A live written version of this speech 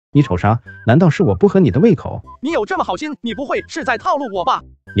你瞅啥？难道是我不合你的胃口？你有这么好心，你不会是在套路我吧？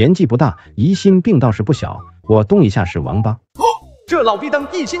年纪不大，疑心病倒是不小。我动一下是王八。这老逼灯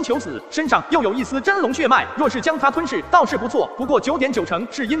一心求死，身上又有一丝真龙血脉，若是将他吞噬，倒是不错。不过9.9成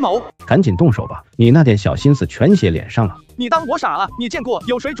是阴谋。赶紧动手吧，你那点小心思全写脸上了。你当我傻了？你见过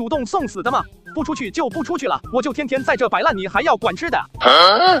有谁主动送死的吗？不出去就不出去了，我就天天在这摆烂，你还要管吃的？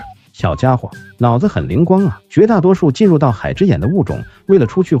小家伙，脑子很灵光啊！绝大多数进入到海之眼的物种，为了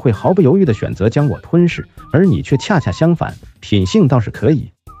出去会毫不犹豫地选择将我吞噬，而你却恰恰相反，品性倒是可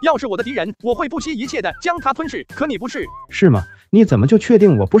以。要是我的敌人，我会不惜一切的将他吞噬，可你不是。是吗？你怎么就确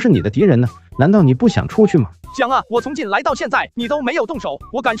定我不是你的敌人呢？难道你不想出去吗？想啊，我从进来到现在，你都没有动手，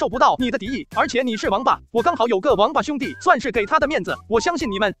我感受不到你的敌意，而且你是王八，我刚好有个王八兄弟，算是给他的面子。我相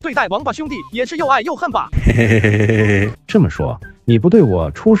信你们对待王八兄弟也是又爱又恨吧。这么说，你不对我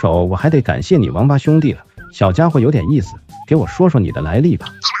出手，我还得感谢你王八兄弟了。小家伙有点意思，给我说说你的来历吧。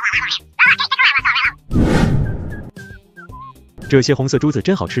这些红色珠子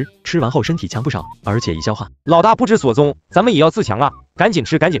真好吃，吃完后身体强不少，而且易消化。老大不知所踪，咱们也要自强啊！赶紧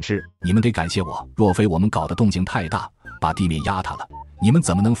吃，赶紧吃！你们得感谢我，若非我们搞的动静太大，把地面压塌了，你们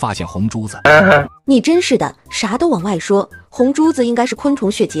怎么能发现红珠子？你真是的，啥都往外说。红珠子应该是昆虫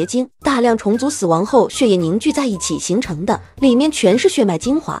血结晶，大量虫族死亡后血液凝聚在一起形成的，里面全是血脉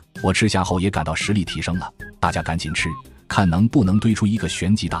精华。我吃下后也感到实力提升了，大家赶紧吃，看能不能堆出一个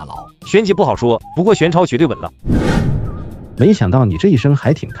玄级大佬。玄级不好说，不过玄超绝对稳了。没想到你这一生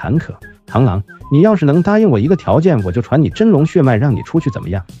还挺坎坷，螳螂，你要是能答应我一个条件，我就传你真龙血脉，让你出去怎么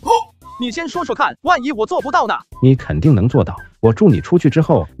样？你先说说看，万一我做不到呢？你肯定能做到，我助你出去之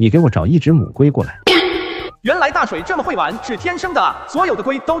后，你给我找一只母龟过来。原来大水这么会玩，是天生的啊！所有的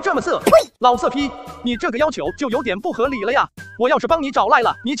龟都这么色，老色批，你这个要求就有点不合理了呀！我要是帮你找来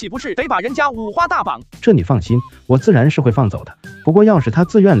了，你岂不是得把人家五花大绑？这你放心，我自然是会放走的。不过要是他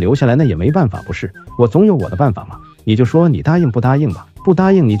自愿留下来，那也没办法，不是？我总有我的办法嘛。你就说你答应不答应吧，不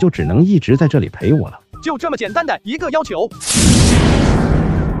答应你就只能一直在这里陪我了。就这么简单的一个要求？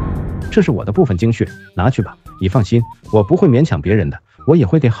这是我的部分精血，拿去吧。你放心，我不会勉强别人的，我也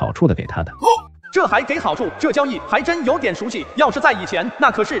会给好处的给他的。这还给好处，这交易还真有点熟悉。要是在以前，那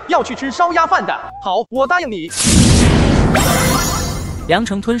可是要去吃烧鸭饭的。好，我答应你。良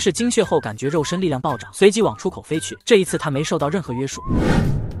程吞噬精血后，感觉肉身力量暴涨，随即往出口飞去。这一次他没受到任何约束。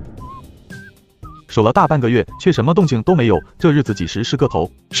守了大半个月，却什么动静都没有，这日子几时是个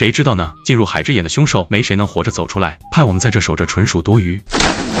头？谁知道呢？进入海之眼的凶兽，没谁能活着走出来，派我们在这守着，纯属多余。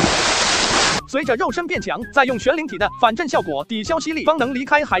随着肉身变强，再用玄灵体的反震效果抵消吸力，方能离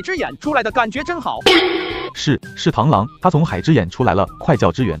开海之眼，出来的感觉真好。是螳螂，他从海之眼出来了，快叫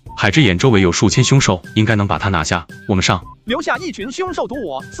支援！海之眼周围有数千凶兽，应该能把他拿下。我们上，留下一群凶兽堵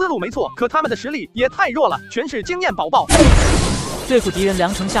我，思路没错，可他们的实力也太弱了，全是经验宝宝。对付敌人，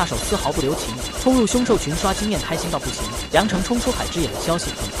良程下手丝毫不留情，冲入凶兽群刷经验，开心到不行。良程冲出海之眼的消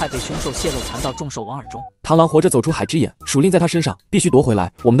息很快被凶兽泄露，传到众兽王耳中。螳螂活着走出海之眼，属令在他身上，必须夺回来。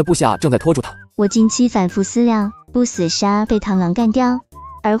我们的部下正在拖住他。我近期反复思量，不死杀被螳螂干掉，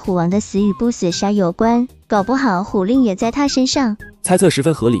而虎王的死与不死杀有关，搞不好虎令也在他身上。猜测十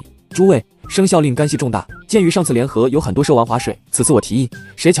分合理。诸位，生肖令干系重大，鉴于上次联合有很多兽王划水，此次我提议，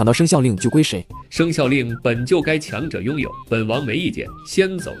谁抢到生肖令就归谁。生肖令本就该强者拥有，本王没意见，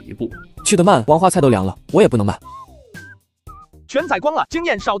先走一步。去得慢，王花菜都凉了，我也不能慢。全宰光了，经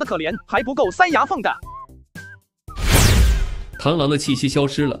验少得可怜，还不够塞牙缝的。螳螂的气息消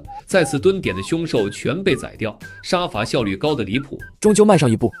失了，再次蹲点的凶兽全被宰掉，杀伐效率高得离谱。终究迈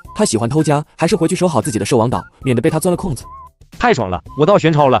上一步，他喜欢偷家，还是回去守好自己的兽王岛，免得被他钻了空子。太爽了，我到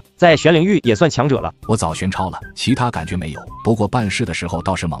玄超了，在玄灵域也算强者了。我早玄超了，其他感觉没有，不过办事的时候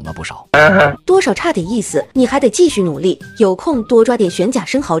倒是猛了不少。多少差点意思，你还得继续努力，有空多抓点玄甲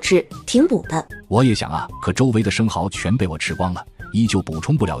生蚝吃，挺补的。我也想啊，可周围的生蚝全被我吃光了，依旧补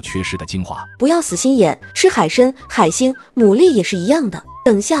充不了缺失的精华。不要死心眼，吃海参、海星、牡蛎也是一样的。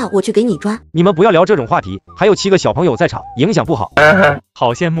等下我去给你抓。你们不要聊这种话题，还有7个小朋友在场，影响不好。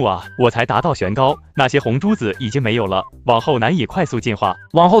好羡慕啊！我才达到玄高，那些红珠子已经没有了，往后难以快速进化。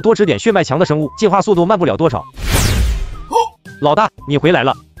往后多吃点血脉强的生物，进化速度慢不了多少。老大，你回来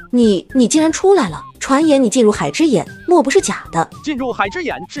了。你竟然出来了！传言你进入海之眼，莫不是假的？进入海之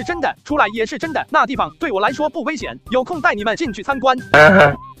眼是真的，出来也是真的。那地方对我来说不危险，有空带你们进去参观。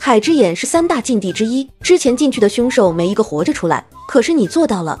海之眼是3大禁地之一，之前进去的凶兽没一个活着出来，可是你做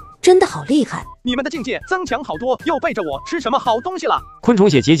到了，真的好厉害！你们的境界增强好多，又背着我吃什么好东西了？昆虫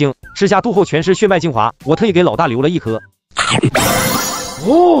血结晶，吃下肚后全是血脉精华，我特意给老大留了1颗。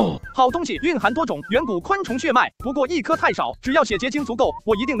哦，好东西蕴含多种远古昆虫血脉，不过1颗太少，只要血结晶足够，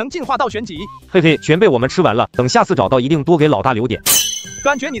我一定能进化到玄级。嘿嘿，全被我们吃完了，等下次找到一定多给老大留点。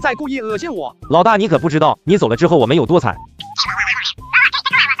感觉你在故意恶心我。老大，你可不知道，你走了之后我们有多惨。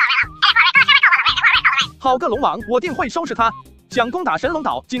好个龙王，我定会收拾他。想攻打神龙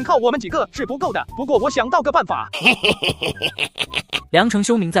岛，仅靠我们几个是不够的。不过我想到个办法。良程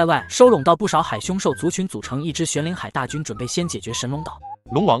休明在外，收拢到不少海凶兽族群，组成一支玄灵海大军，准备先解决神龙岛。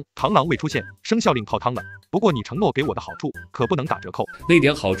龙王，螳螂未出现，生肖令泡汤了。不过你承诺给我的好处可不能打折扣，那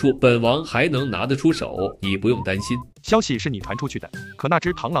点好处本王还能拿得出手，你不用担心。消息是你传出去的，可那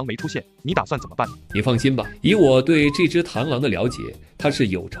只螳螂没出现，你打算怎么办？你放心吧，以我对这只螳螂的了解，它是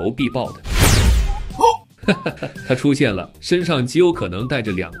有仇必报的。他出现了，身上极有可能带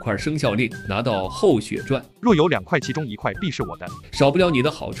着2块生肖令，拿到后血传。若有2块，其中1块必是我的，少不了你的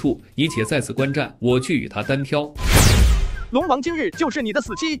好处。你且在此观战，我去与他单挑。龙王今日就是你的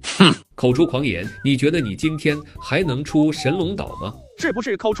死期！哼，口出狂言！你觉得你今天还能出神龙岛吗？是不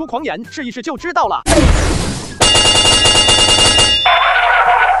是口出狂言？试一试就知道了。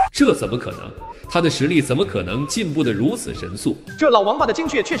这怎么可能？他的实力怎么可能进步得如此神速？这老王八的精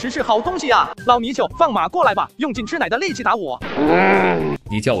血确实是好东西啊！老泥鳅，放马过来吧，用尽吃奶的力气打我！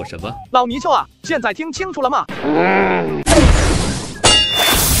你叫我什么？老泥鳅啊！现在听清楚了吗？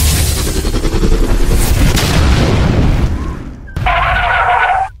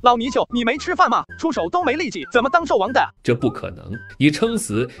老泥鳅，你没吃饭吗？出手都没力气，怎么当兽王的？这不可能，你撑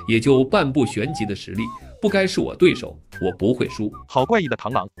死也就半步玄级的实力，不该是我对手，我不会输。好怪异的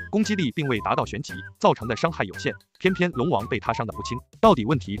螳螂，攻击力并未达到玄级，造成的伤害有限，偏偏龙王被他伤得不轻，到底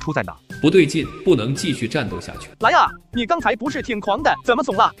问题出在哪？不对劲，不能继续战斗下去。来啊，你刚才不是挺狂的，怎么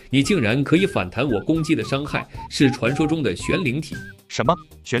怂了？你竟然可以反弹我攻击的伤害，是传说中的玄灵体。什么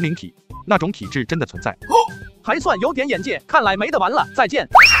玄灵体？那种体质真的存在？还算有点眼界，看来没得玩了，再见。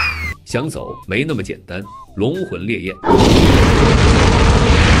想走没那么简单，龙魂烈焰。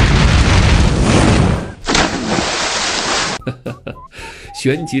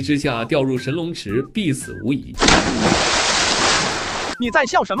玄级之下掉入神龙池，必死无疑。你在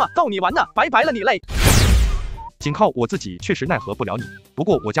笑什么？逗你玩呢，拜拜了你嘞！仅靠我自己确实奈何不了你，不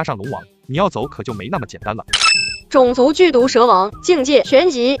过我加上龙王，你要走可就没那么简单了。种族剧毒蛇王，境界玄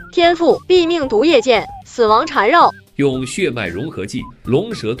级，天赋毙命毒液剑，死亡缠绕。用血脉融合技，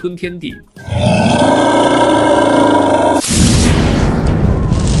龙蛇吞天地。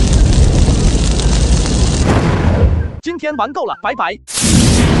今天玩够了，拜拜。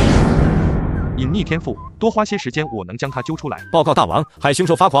隐匿天赋，多花些时间，我能将他揪出来。报告大王，海凶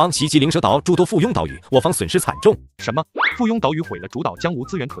兽发狂袭击灵蛇岛诸多附庸岛屿，我方损失惨重。什么？附庸岛屿毁了，主岛将无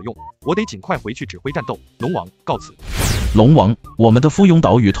资源可用，我得尽快回去指挥战斗。龙王告辞。龙王，我们的附庸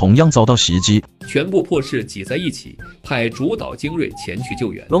岛屿同样遭到袭击，全部破势挤在一起，派主岛精锐前去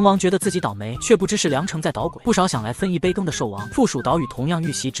救援。龙王觉得自己倒霉，却不知是良程在捣鬼。不少想来分一杯羹的兽王，附属岛屿同样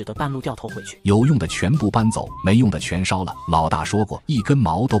遇袭，只得半路掉头回去。有用的全部搬走，没用的全烧了。老大说过，一根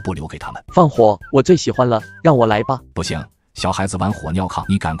毛都不留给他们。放火，我最喜欢了，让我来吧。不行，小孩子玩火尿炕，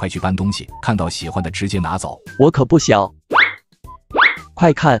你赶快去搬东西，看到喜欢的直接拿走。我可不小。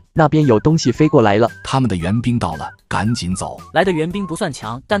快看，那边有东西飞过来了，他们的援兵到了，赶紧走。来的援兵不算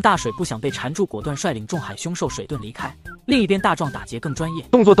强，但大水不想被缠住，果断率领众海凶兽水遁离开。另一边大壮打劫更专业，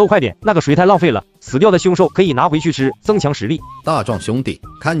动作都快点，那个水太浪费了，死掉的凶兽可以拿回去吃，增强实力。大壮兄弟，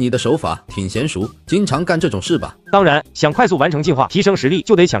看你的手法挺娴熟，经常干这种事吧？当然，想快速完成进化，提升实力，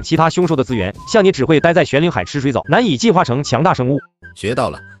就得抢其他凶兽的资源。像你只会待在玄灵海吃水藻，难以进化成强大生物。学到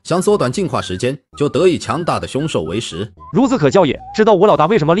了，想缩短进化时间，就得以强大的凶兽为食。孺子可教也，知道我老大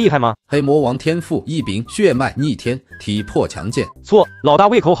为什么厉害吗？黑魔王天赋异禀，血脉逆天，体魄强健。错，老大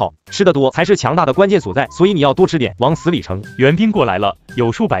胃口好，吃得多才是强大的关键所在，所以你要多吃点，往死里撑。援兵过来了，有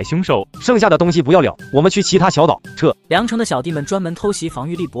数百凶兽，剩下的东西不要了，我们去其他小岛撤。良程的小弟们专门偷袭防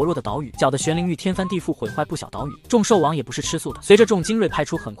御力薄弱的岛屿，搅得玄灵域天翻地覆，毁坏不小岛屿。众兽王也不是吃素的，随着众精锐派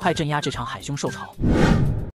出，很快镇压这场海凶兽潮。